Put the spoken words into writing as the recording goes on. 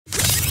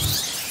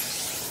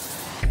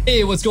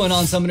Hey, what's going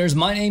on, Summoners?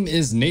 My name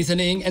is Nathan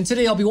Ng, and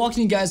today I'll be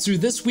walking you guys through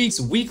this week's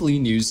weekly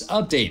news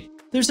update.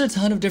 There's a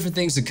ton of different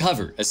things to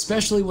cover,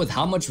 especially with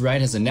how much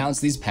Riot has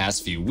announced these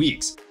past few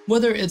weeks.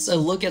 Whether it's a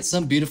look at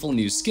some beautiful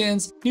new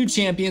skins, new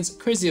champions,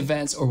 crazy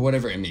events, or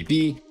whatever it may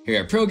be,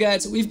 here at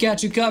ProGuides, we've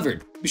got you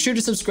covered. Be sure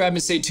to subscribe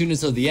and stay tuned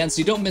until the end so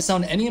you don't miss out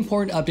on any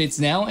important updates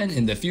now and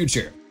in the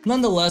future.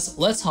 Nonetheless,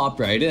 let's hop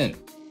right in.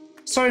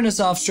 Starting us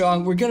off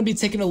strong, we're going to be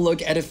taking a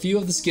look at a few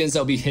of the skins that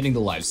will be hitting the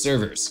live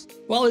servers.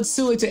 While it's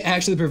too late to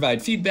actually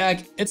provide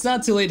feedback, it's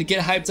not too late to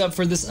get hyped up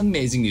for this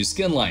amazing new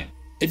skin line.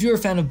 If you're a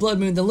fan of Blood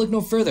Moon, then look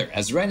no further,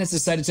 as Riot has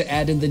decided to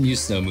add in the new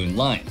Snow Moon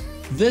line.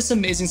 This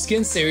amazing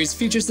skin series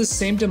features the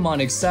same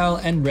demonic style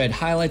and red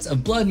highlights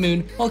of Blood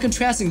Moon while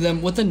contrasting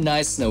them with a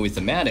nice snowy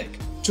thematic.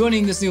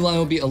 Joining this new line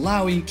will be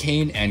Alawi,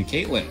 Kayn, and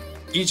Caitlyn.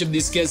 Each of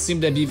these skins seem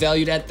to be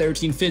valued at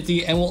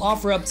 $13.50 and will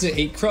offer up to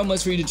 8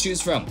 chromas for you to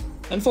choose from.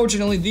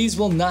 Unfortunately, these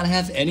will not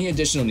have any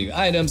additional new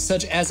items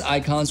such as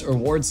icons or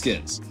ward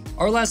skins.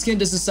 Our last skin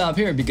doesn't stop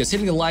here, because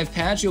hitting the live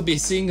patch, you'll be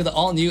seeing the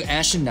all-new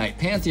Ashen Knight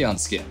Pantheon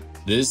skin.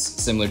 This,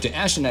 similar to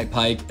Ashen Knight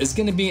Pike, is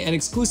going to be an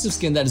exclusive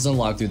skin that is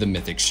unlocked through the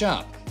Mythic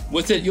shop.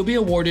 With it, you'll be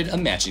awarded a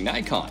matching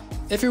icon.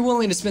 If you're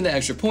willing to spend the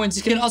extra points,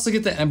 you can also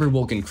get the Ember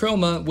Woken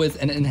Chroma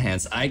with an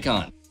enhanced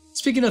icon.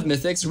 Speaking of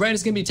Mythics, Riot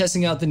is going to be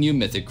testing out the new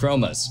Mythic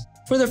Chromas.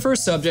 For the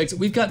first subject,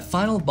 we've got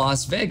Final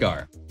Boss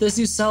Veigar. This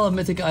new style of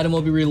Mythic item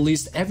will be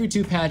released every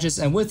 2 patches,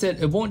 and with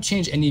it, it won't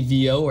change any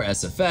VO or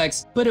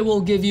SFX, but it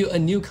will give you a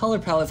new color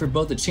palette for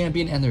both the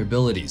champion and their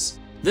abilities.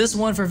 This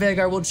one for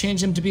Veigar will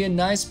change him to be a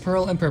nice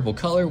pearl and purple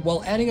color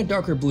while adding a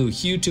darker blue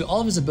hue to all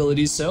of his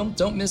abilities, so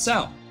don't miss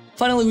out.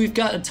 Finally, we've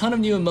got a ton of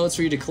new emotes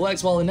for you to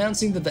collect while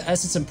announcing that the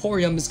Essence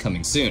Emporium is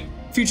coming soon.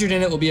 Featured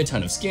in it will be a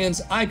ton of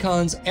skins,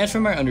 icons, and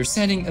from our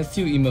understanding, a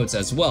few emotes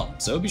as well,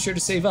 so be sure to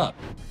save up.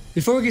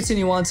 Before we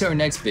continue on to our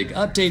next big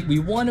update, we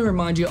want to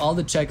remind you all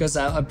to check us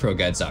out at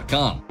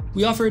ProGuides.com.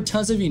 We offer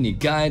tons of unique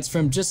guides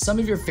from just some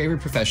of your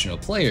favorite professional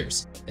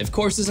players. If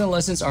courses and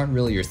lessons aren't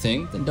really your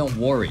thing, then don't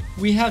worry.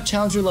 We have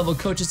challenger level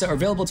coaches that are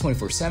available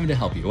 24/7 to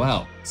help you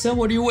out. So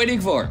what are you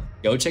waiting for?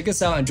 Go check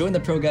us out and join the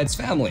ProGuides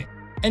family.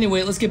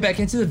 Anyway, let's get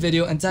back into the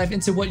video and dive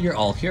into what you're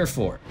all here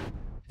for.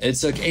 It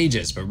took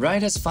ages, but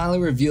Riot has finally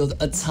revealed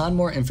a ton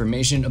more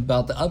information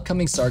about the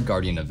upcoming Star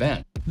Guardian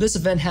event. This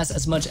event has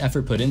as much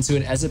effort put into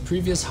it as a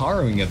previous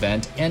harrowing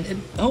event, and it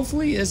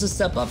hopefully is a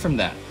step up from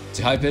that.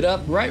 To hype it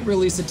up, Riot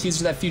released a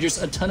teaser that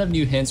features a ton of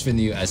new hints for the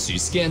new SG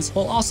skins,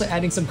 while also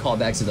adding some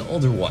callbacks to the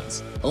older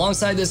ones.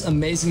 Alongside this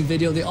amazing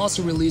video, they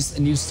also released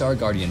a new Star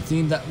Guardian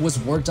theme that was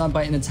worked on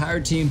by an entire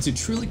team to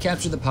truly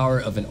capture the power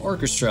of an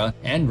orchestra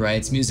and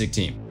Riot's music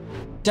team.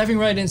 Diving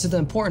right into the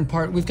important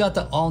part, we've got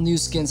the all-new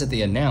skins that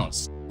they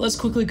announced. Let's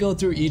quickly go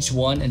through each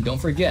one, and don't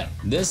forget,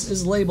 this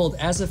is labeled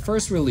as a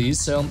first release,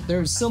 so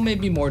there still may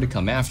be more to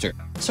come after.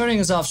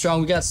 Starting us off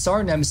strong, we got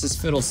Star Nemesis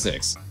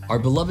Fiddlesticks. Our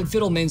beloved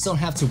Fiddle mains don't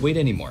have to wait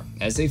anymore,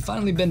 as they've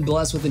finally been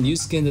blessed with a new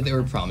skin that they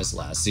were promised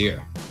last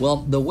year.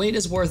 Well, the wait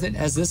is worth it,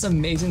 as this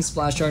amazing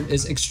splash art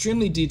is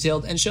extremely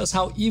detailed and shows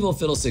how evil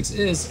Fiddlesticks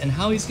is and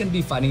how he's going to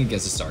be fighting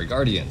against the Star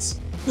Guardians.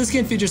 This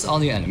skin features all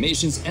new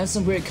animations and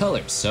some great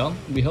colors, so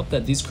we hope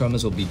that these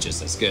chromas will be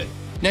just as good.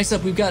 Next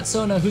up, we've got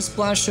Sona, whose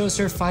splash shows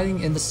her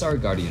fighting in the Star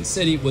Guardian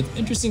city with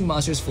interesting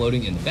monsters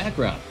floating in the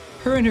background.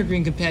 Her and her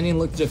green companion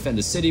look to defend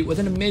the city with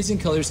an amazing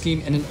color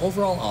scheme and an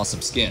overall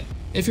awesome skin.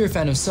 If you're a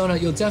fan of Sona,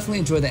 you'll definitely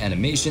enjoy the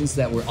animations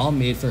that were all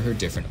made for her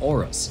different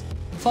auras.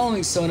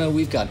 Following Sona,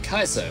 we've got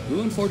Kaisa,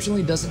 who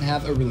unfortunately doesn't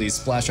have a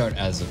released splash art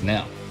as of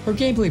now. Her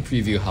gameplay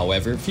preview,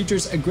 however,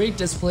 features a great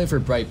display of her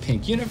bright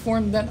pink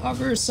uniform that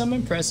offers some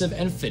impressive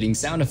and fitting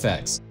sound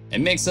effects. It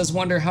makes us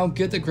wonder how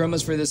good the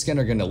chromas for this skin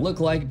are going to look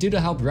like due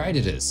to how bright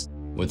it is.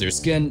 With her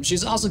skin,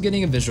 she's also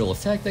getting a visual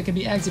effect that can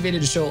be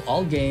activated to show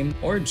all game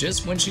or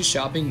just when she's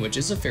shopping, which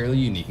is a fairly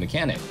unique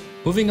mechanic.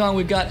 Moving on,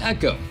 we've got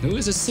Echo, who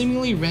is a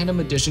seemingly random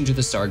addition to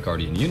the Star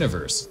Guardian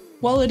universe.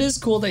 While it is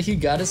cool that he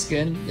got a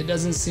skin, it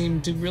doesn't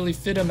seem to really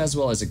fit him as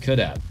well as it could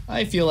have.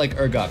 I feel like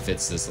Urgot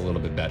fits this a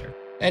little bit better.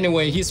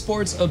 Anyway, he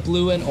sports a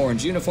blue and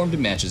orange uniform to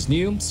match his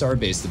new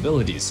star-based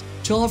abilities.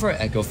 To all of our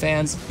Echo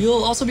fans,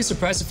 you'll also be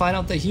surprised to find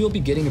out that he will be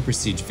getting a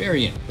prestige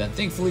variant that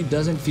thankfully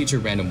doesn't feature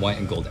random white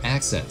and gold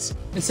accents.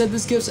 Instead,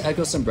 this gives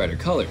Echo some brighter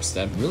colors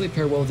that really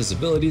pair well with his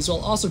abilities while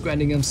also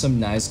granting him some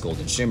nice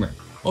golden shimmer.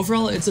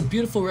 Overall, it's a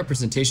beautiful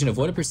representation of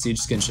what a prestige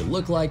skin should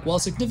look like while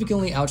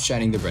significantly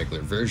outshining the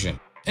regular version.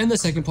 In the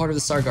second part of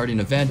the Star Guardian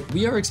event,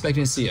 we are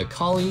expecting to see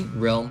Akali,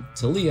 Rel,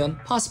 Talia,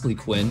 possibly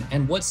Quinn,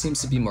 and what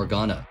seems to be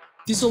Morgana.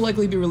 These will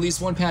likely be released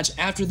one patch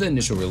after the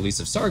initial release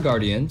of Star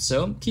Guardian,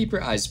 so keep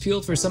your eyes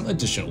peeled for some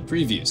additional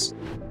previews.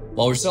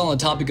 While we're still on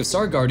the topic of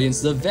Star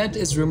Guardians, the event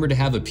is rumored to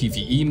have a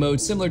PvE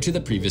mode similar to the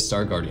previous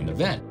Star Guardian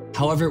event.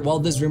 However, while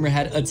this rumor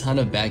had a ton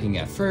of backing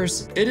at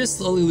first, it is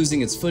slowly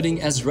losing its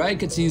footing as Riot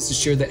continues to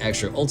share the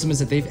extra ultimates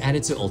that they've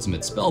added to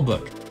Ultimate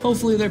Spellbook.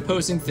 Hopefully they're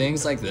posting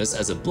things like this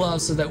as a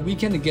bluff so that we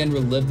can again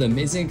relive the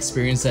amazing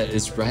experience that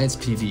is Riot's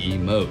PvE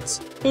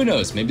modes. Who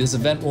knows, maybe this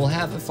event will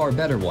have a far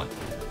better one.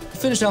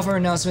 finish off our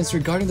announcements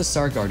regarding the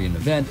Star Guardian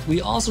event, we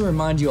also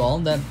remind you all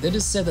that it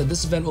is said that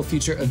this event will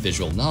feature a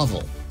visual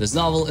novel. This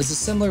novel is a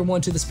similar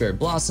one to the Spirit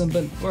Blossom,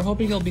 but we're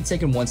hoping it'll be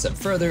taken one step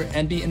further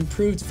and be an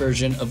improved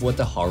version of what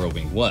the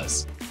Harrowing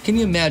was. Can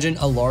you imagine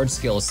a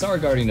large-scale Star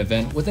Guardian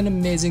event with an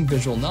amazing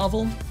visual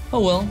novel?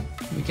 Oh well,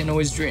 we can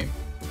always dream.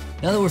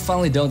 Now that we're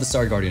finally done with the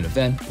Star Guardian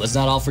event, let's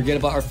not all forget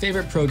about our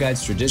favorite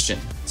ProGuides tradition.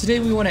 Today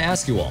we want to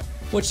ask you all,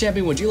 what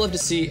champion would you love to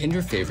see in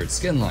your favorite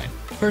skin line?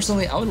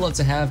 Personally, I would love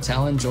to have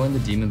Talon join the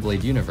Demon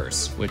Blade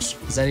universe, which,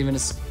 is that even a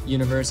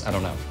universe? I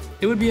don't know.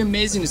 It would be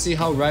amazing to see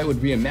how Riot would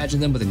reimagine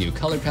them with a new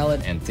color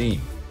palette and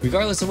theme.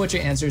 Regardless of what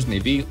your answers may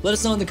be, let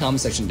us know in the comment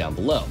section down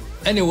below.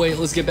 Anyway,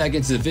 let's get back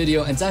into the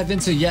video and dive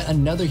into yet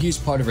another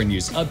huge part of our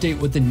news update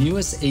with the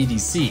newest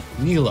ADC,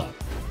 Nilah.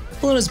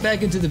 Pulling us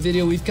back into the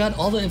video, we've got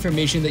all the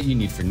information that you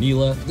need for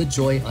Nilah, the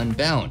Joy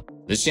Unbound.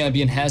 This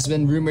champion has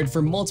been rumored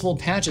for multiple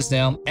patches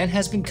now and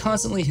has been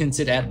constantly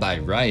hinted at by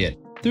Riot.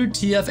 Through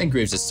TF and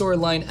Graves'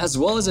 storyline, as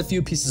well as a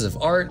few pieces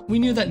of art, we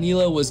knew that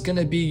Nilah was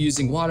gonna be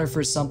using water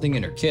for something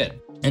in her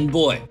kit. And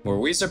boy, were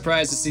we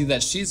surprised to see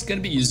that she's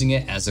gonna be using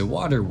it as a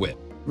water whip.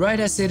 Riot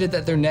has stated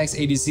that their next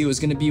ADC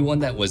was gonna be one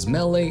that was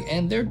melee,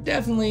 and they're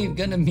definitely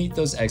gonna meet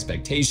those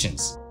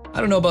expectations.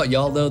 I don't know about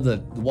y'all though,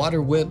 the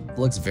water whip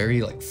looks very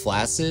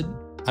flaccid.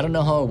 I don't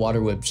know how a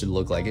water whip should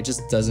look like, it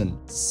just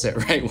doesn't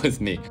sit right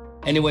with me.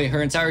 Anyway,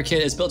 her entire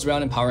kit is built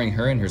around empowering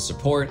her and her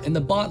support in the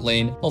bot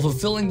lane while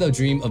fulfilling the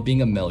dream of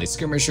being a melee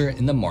skirmisher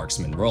in the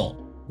marksman role.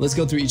 Let's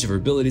go through each of her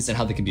abilities and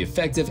how they can be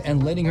effective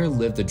and letting her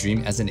live the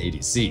dream as an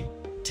ADC.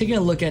 Taking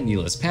a look at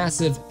Nilah's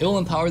passive, it will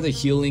empower the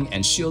healing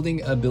and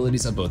shielding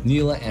abilities of both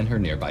Nilah and her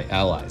nearby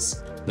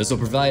allies. This will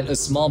provide a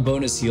small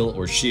bonus heal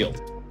or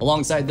shield.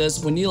 Alongside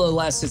this, when Nilah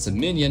last hits a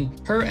minion,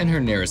 her and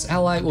her nearest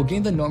ally will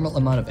gain the normal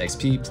amount of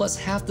XP plus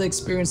half the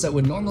experience that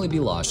would normally be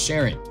lost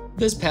sharing.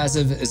 This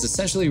passive is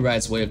essentially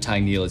Riot's way of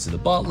tying Nilah to the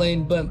bot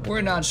lane, but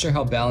we're not sure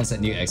how balanced that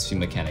new XP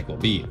mechanic will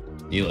be.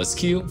 Nilah's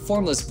Q,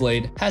 Formless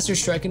Blade, has her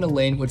strike in a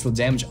lane which will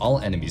damage all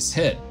enemies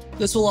hit.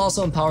 This will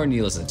also empower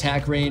Nilah's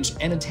attack range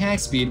and attack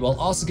speed while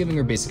also giving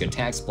her basic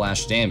attack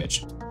splash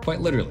damage. Quite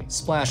literally,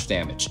 splash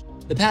damage.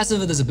 The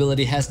passive of this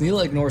ability has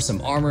Nilah ignore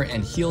some armor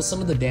and heal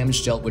some of the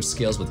damage dealt, which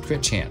scales with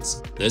crit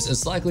chance. This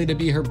is likely to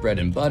be her bread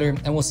and butter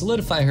and will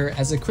solidify her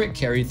as a crit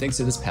carry thanks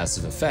to this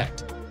passive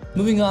effect.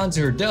 Moving on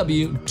to her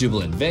W,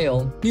 Jubilant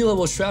Veil, Nilah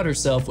will shroud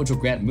herself, which will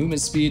grant movement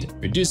speed,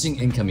 reducing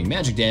incoming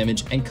magic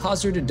damage and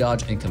cause her to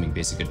dodge incoming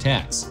basic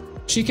attacks.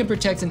 She can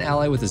protect an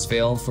ally with this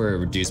veil for a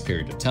reduced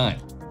period of time.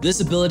 This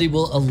ability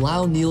will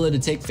allow Nilah to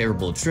take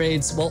favorable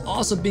trades while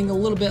also being a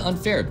little bit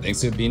unfair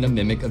thanks to it being a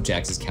mimic of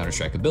Jax's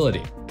Counter-Strike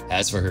ability.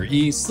 As for her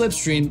E,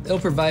 Slipstream, it'll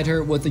provide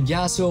her with a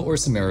Yasuo or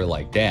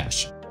Samira-like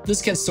dash. This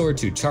can store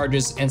 2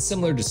 charges, and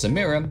similar to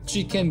Samira,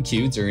 she can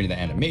Q during the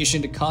animation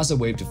to cause a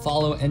wave to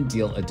follow and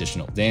deal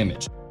additional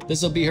damage.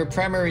 This will be her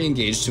primary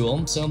engage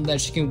tool so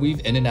that she can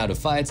weave in and out of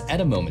fights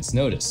at a moment's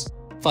notice.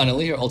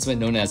 Finally, her ultimate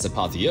known as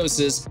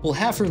Apotheosis will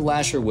have her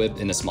lash her whip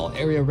in a small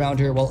area around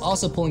her while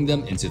also pulling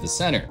them into the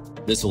center.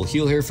 This will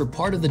heal her for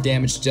part of the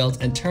damage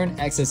dealt and turn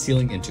excess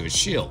healing into a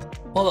shield.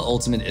 While the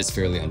ultimate is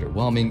fairly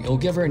underwhelming, it will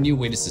give her a new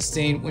way to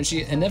sustain when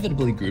she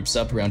inevitably groups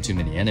up around too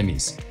many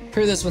enemies.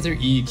 Pair this with her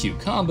EQ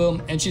combo,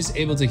 and she's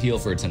able to heal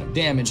for a ton of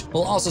damage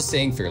while also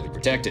staying fairly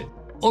protected.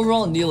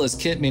 Overall, Nilah's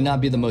kit may not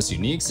be the most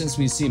unique since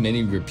we see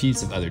many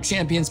repeats of other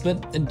champions,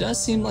 but it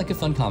does seem like a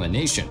fun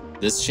combination.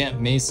 This champ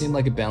may seem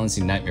like a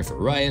balancing nightmare for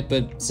Riot,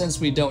 but since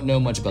we don't know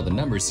much about the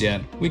numbers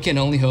yet, we can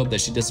only hope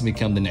that she doesn't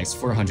become the next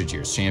 400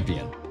 years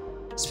champion.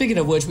 Speaking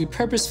of which, we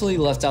purposefully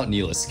left out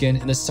Nilah's skin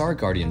in the Star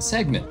Guardian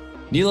segment.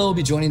 Nilah will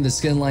be joining the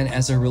skin line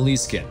as a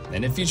release skin,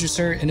 and it features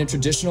her in a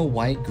traditional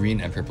white,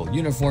 green, and purple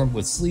uniform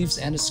with sleeves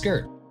and a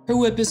skirt. Her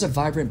whip is a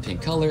vibrant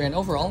pink color, and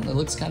overall, it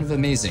looks kind of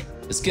amazing.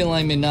 The skin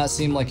line may not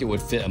seem like it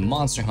would fit a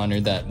monster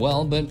hunter that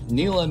well, but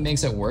Nilah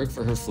makes it work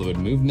for her fluid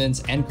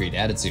movements and great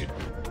attitude.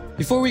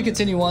 Before we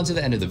continue on to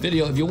the end of the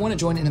video, if you want to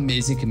join an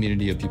amazing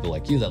community of people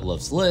like you that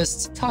loves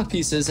lists, talk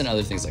pieces, and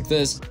other things like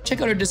this, check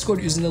out our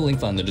Discord using the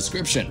link found in the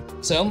description.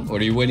 So, what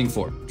are you waiting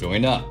for?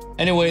 Join up!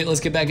 Anyway,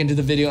 let's get back into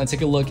the video and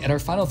take a look at our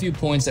final few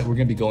points that we're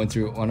going to be going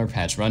through on our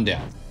patch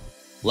rundown.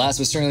 Last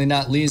but certainly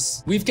not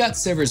least, we've got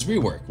Sivir's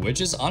rework, which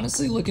is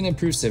honestly looking to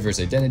improve Sivir's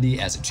identity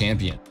as a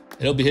champion.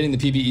 It'll be hitting the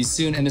PvE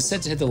soon and is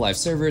set to hit the live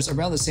servers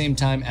around the same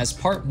time as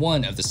part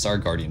 1 of the Star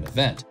Guardian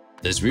event.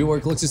 This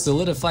rework looks to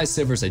solidify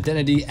Sivir's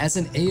identity as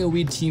an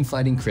AoE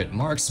teamfighting crit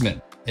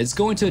marksman. It's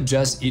going to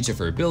adjust each of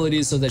her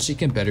abilities so that she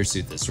can better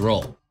suit this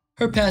role.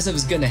 Her passive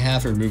is going to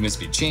have her movement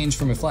speed change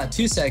from a flat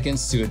 2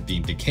 seconds to it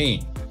being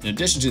decaying. In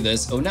addition to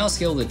this, it will now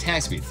scale the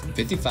attack speed from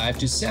 55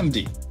 to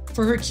 70.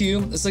 For her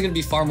Q, it's going to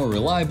be far more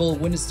reliable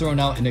when it's thrown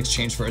out in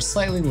exchange for a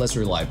slightly less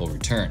reliable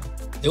return.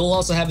 It will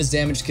also have its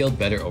damage scaled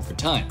better over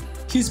time.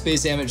 Q's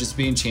base damage is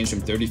being changed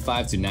from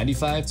 35 to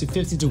 95 to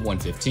 50 to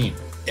 115.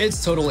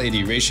 Its total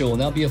AD ratio will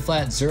now be a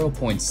flat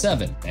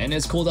 0.7, and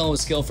its cooldown will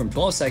scale from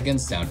 12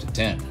 seconds down to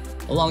 10.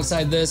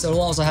 Alongside this, it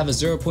will also have a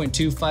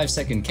 0.25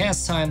 second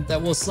cast time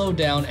that will slow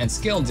down and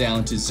scale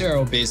down to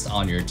 0 based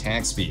on your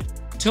attack speed.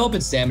 To help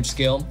its damage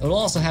scale, it'll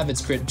also have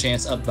its crit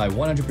chance up by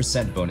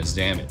 100% bonus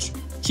damage.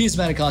 Q's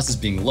mana cost is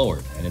being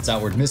lowered, and its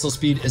outward missile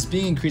speed is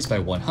being increased by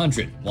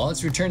 100, while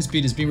its return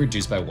speed is being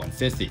reduced by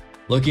 150.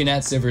 Looking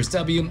at Sivir's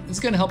W,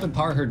 it's going to help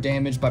empower her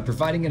damage by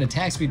providing an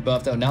attack speed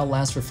buff that will now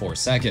last for 4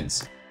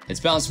 seconds. Its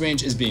bounce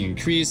range is being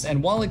increased,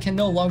 and while it can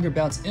no longer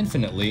bounce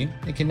infinitely,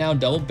 it can now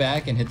double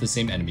back and hit the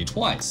same enemy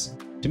twice.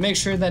 To make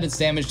sure that its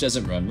damage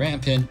doesn't run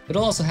rampant,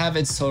 it'll also have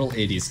its total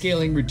AD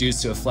scaling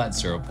reduced to a flat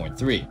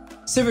 0.3.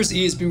 Sivir's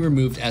E is being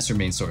removed as her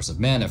main source of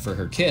mana for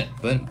her kit,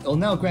 but it'll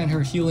now grant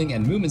her healing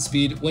and movement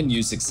speed when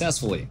used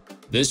successfully.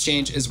 This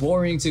change is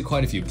worrying to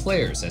quite a few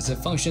players as it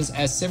functions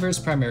as Sivir's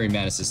primary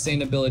mana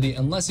sustainability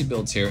unless you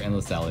build tear and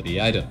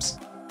lethality items.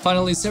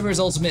 Finally, Sivir's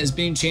ultimate is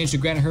being changed to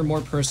grant her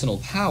more personal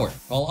power,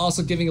 while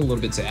also giving a little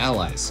bit to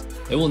allies.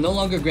 It will no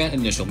longer grant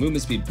initial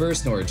movement speed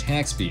burst nor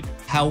attack speed.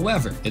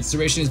 However, its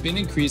duration is being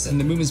increased and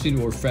the movement speed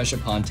will refresh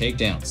upon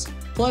takedowns.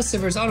 Plus,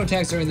 Sivir's auto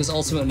attacks during this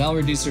ultimate will now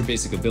reduce her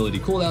basic ability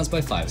cooldowns by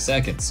 5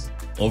 seconds.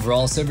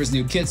 Overall, Sivir's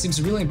new kit seems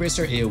to really embrace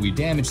her AoE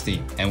damage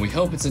theme, and we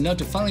hope it's enough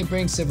to finally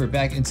bring Sivir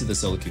back into the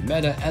solo queue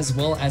meta as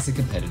well as the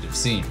competitive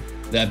scene.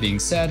 That being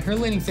said, her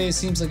laning phase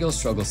seems like it'll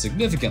struggle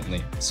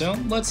significantly, so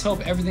let's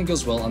hope everything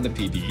goes well on the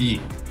PvE.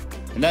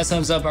 And that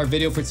sums up our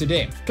video for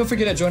today. Don't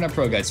forget to join our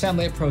ProGuides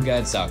family at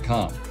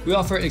ProGuides.com. We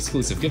offer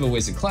exclusive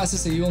giveaways and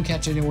classes that you won't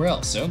catch anywhere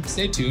else, so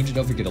stay tuned and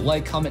don't forget to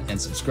like, comment, and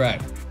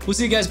subscribe. We'll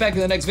see you guys back in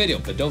the next video,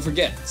 but don't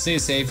forget, stay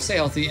safe, stay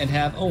healthy, and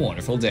have a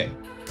wonderful day.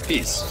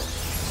 Peace.